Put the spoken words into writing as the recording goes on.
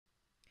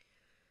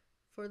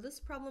For this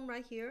problem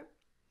right here,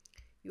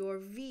 your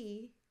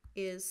v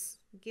is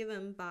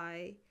given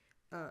by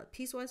a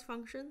piecewise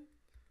function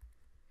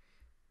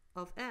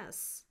of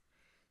s.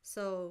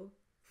 So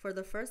for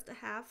the first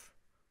half,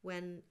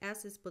 when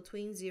s is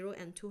between 0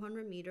 and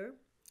 200 meter,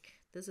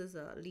 this is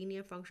a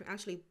linear function.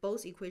 Actually,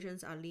 both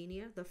equations are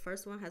linear. The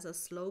first one has a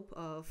slope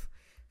of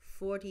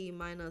 40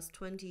 minus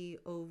 20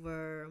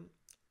 over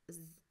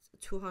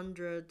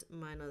 200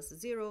 minus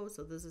 0.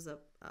 So this is a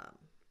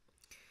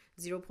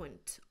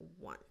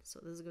 0.1. So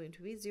this is going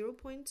to be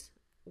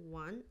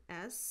 0.1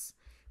 s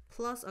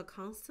plus a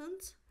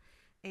constant.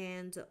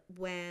 And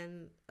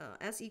when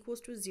s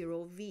equals to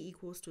 0, v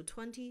equals to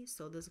 20.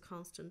 So this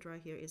constant right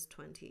here is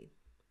 20.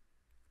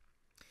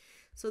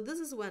 So this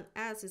is when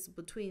s is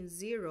between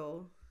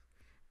 0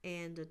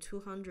 and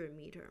 200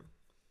 meter.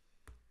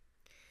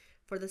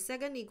 For the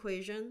second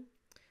equation,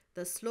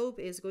 the slope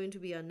is going to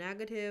be a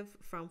negative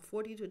from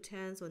 40 to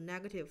 10, so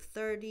negative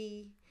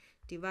 30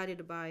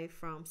 divided by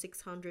from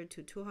 600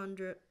 to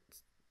 200,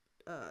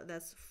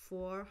 that's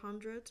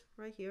 400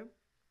 right here.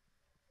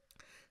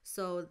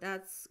 So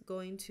that's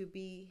going to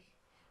be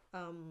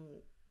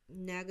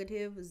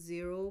negative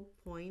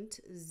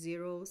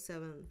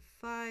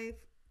 0.075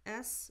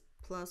 s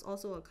plus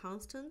also a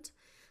constant.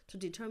 To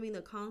determine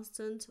the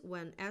constant,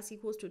 when s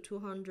equals to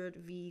 200,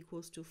 v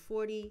equals to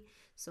 40.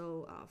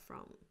 So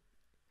from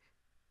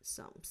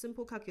some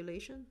simple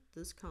calculation,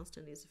 this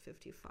constant is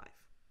 55.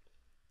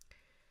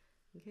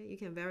 Okay, you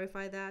can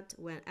verify that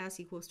when s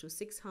equals to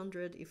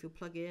 600, if you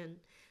plug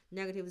in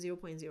negative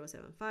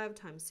 0.075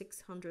 times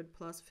 600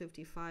 plus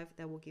 55,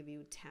 that will give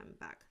you 10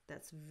 back.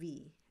 That's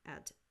v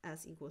at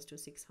s equals to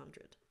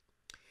 600.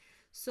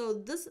 So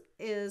this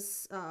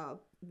is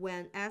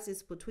when s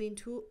is between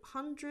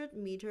 200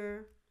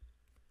 meter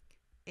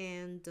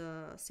and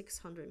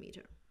 600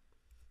 meter.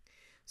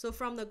 So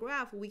from the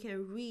graph, we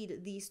can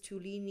read these two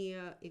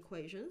linear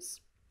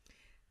equations.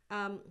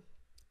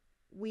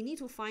 We need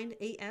to find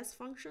as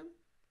function.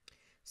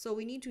 So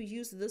we need to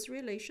use this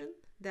relation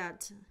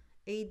that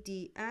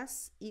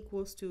ADS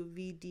equals to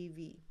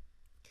VDV.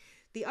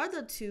 The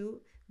other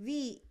two,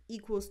 V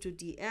equals to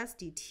DS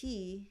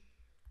dt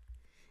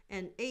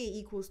and A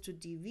equals to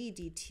dV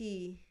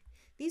dt,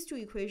 these two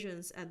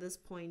equations at this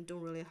point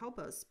don't really help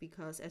us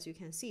because, as you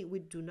can see, we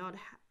do not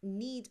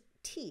need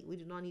t, we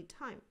do not need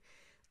time.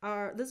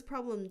 This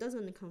problem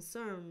doesn't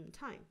concern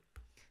time.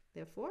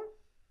 Therefore,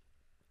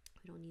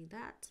 we don't need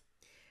that.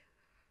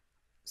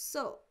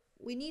 So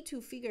we need to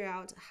figure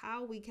out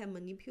how we can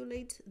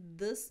manipulate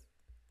this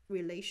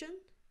relation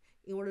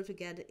in order to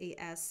get a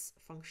s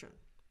function.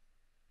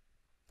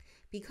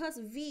 Because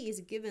v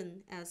is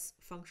given as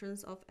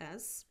functions of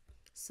s,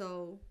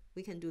 so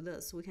we can do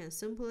this. We can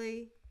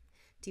simply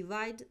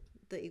divide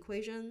the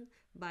equation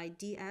by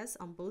ds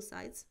on both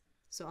sides.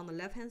 So on the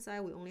left hand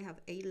side, we only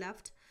have a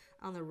left.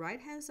 On the right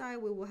hand side,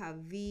 we will have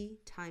v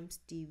times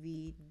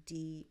dv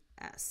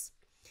ds.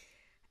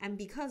 And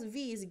because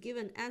v is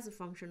given as a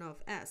function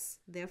of s,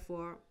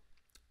 therefore,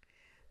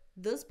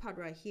 this part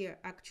right here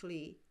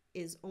actually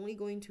is only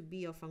going to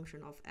be a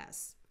function of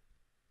s.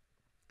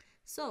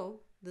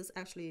 So this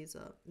actually is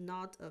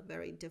not a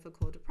very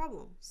difficult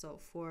problem. So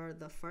for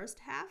the first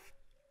half,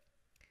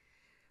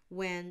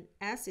 when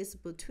s is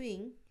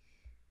between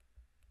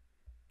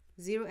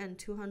 0 and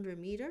 200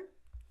 meter,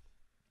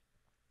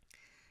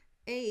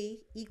 a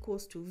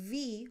equals to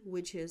v,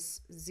 which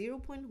is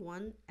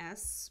 0.1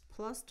 s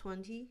plus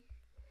 20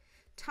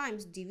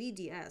 times dv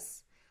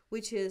ds,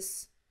 which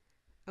is,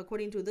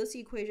 according to this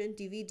equation,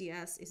 dv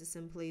ds is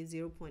simply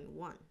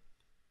 0.1.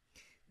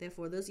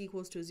 Therefore, this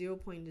equals to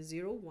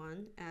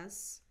 0.01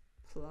 s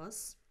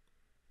plus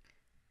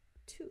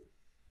 2.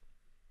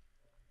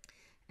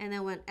 And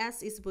then when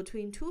s is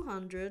between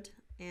 200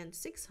 and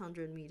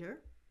 600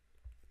 meter,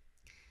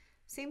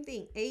 same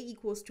thing, a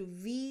equals to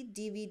v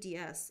dv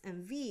ds,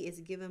 and v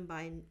is given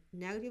by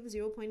negative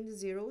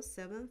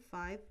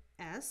 0.075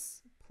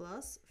 s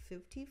plus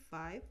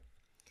 55,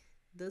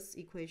 this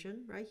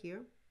equation right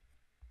here,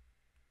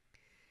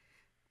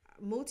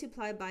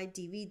 multiplied by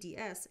dv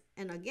ds,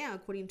 and again,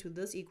 according to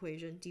this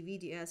equation, dv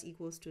ds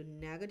equals to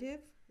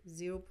negative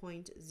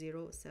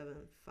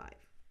 0.075.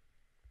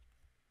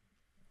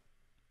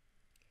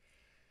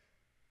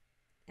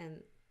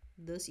 And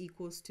this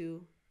equals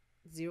to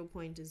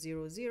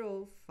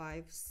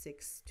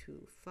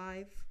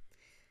 0.005625,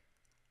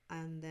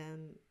 and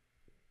then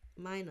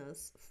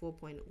minus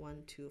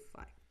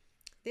 4.125.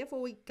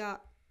 Therefore, we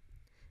got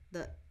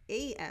the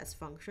as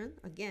function,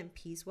 again,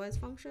 piecewise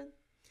function.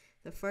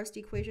 The first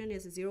equation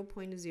is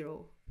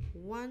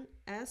 0.01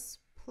 s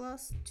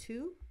plus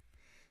 2.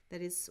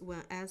 That is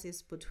when s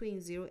is between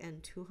 0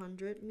 and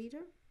 200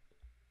 meter.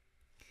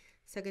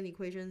 Second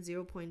equation,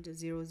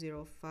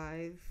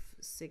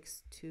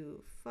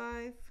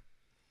 0.005625.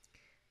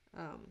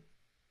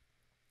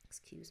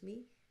 Excuse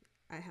me,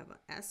 I have an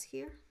s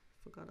here,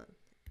 forgot an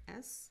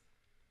s.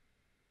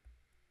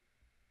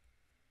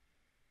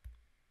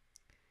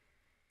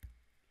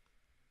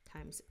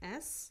 Times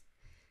s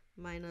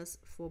minus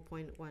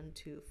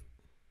 4.125.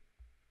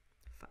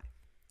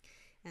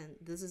 And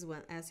this is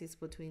when S is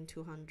between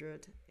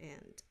 200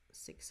 and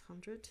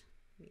 600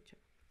 meter.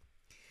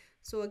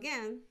 So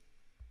again,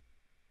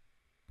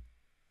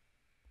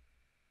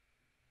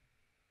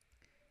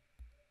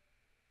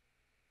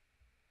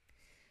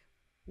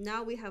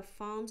 now we have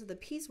found the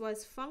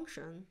piecewise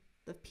function,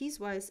 the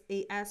piecewise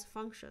AS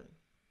function.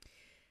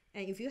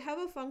 And if you have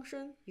a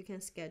function, you can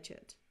sketch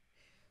it.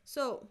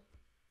 So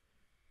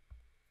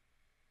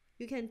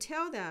you can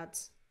tell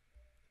that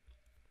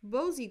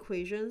both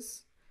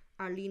equations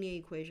are linear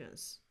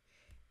equations,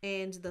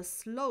 and the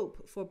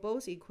slope for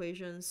both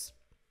equations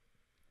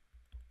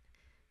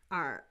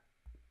are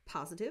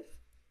positive.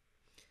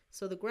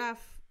 So the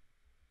graph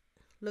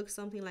looks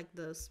something like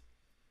this.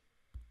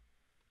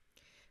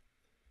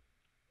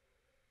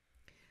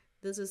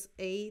 This is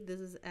A, this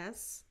is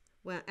S.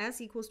 When S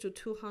equals to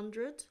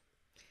 200,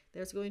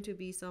 there's going to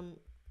be some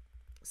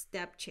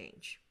step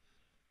change.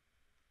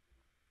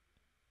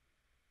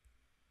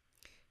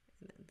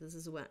 And this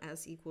is when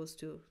S equals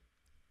to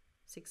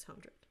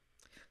 600.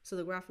 So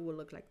the graph will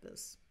look like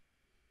this.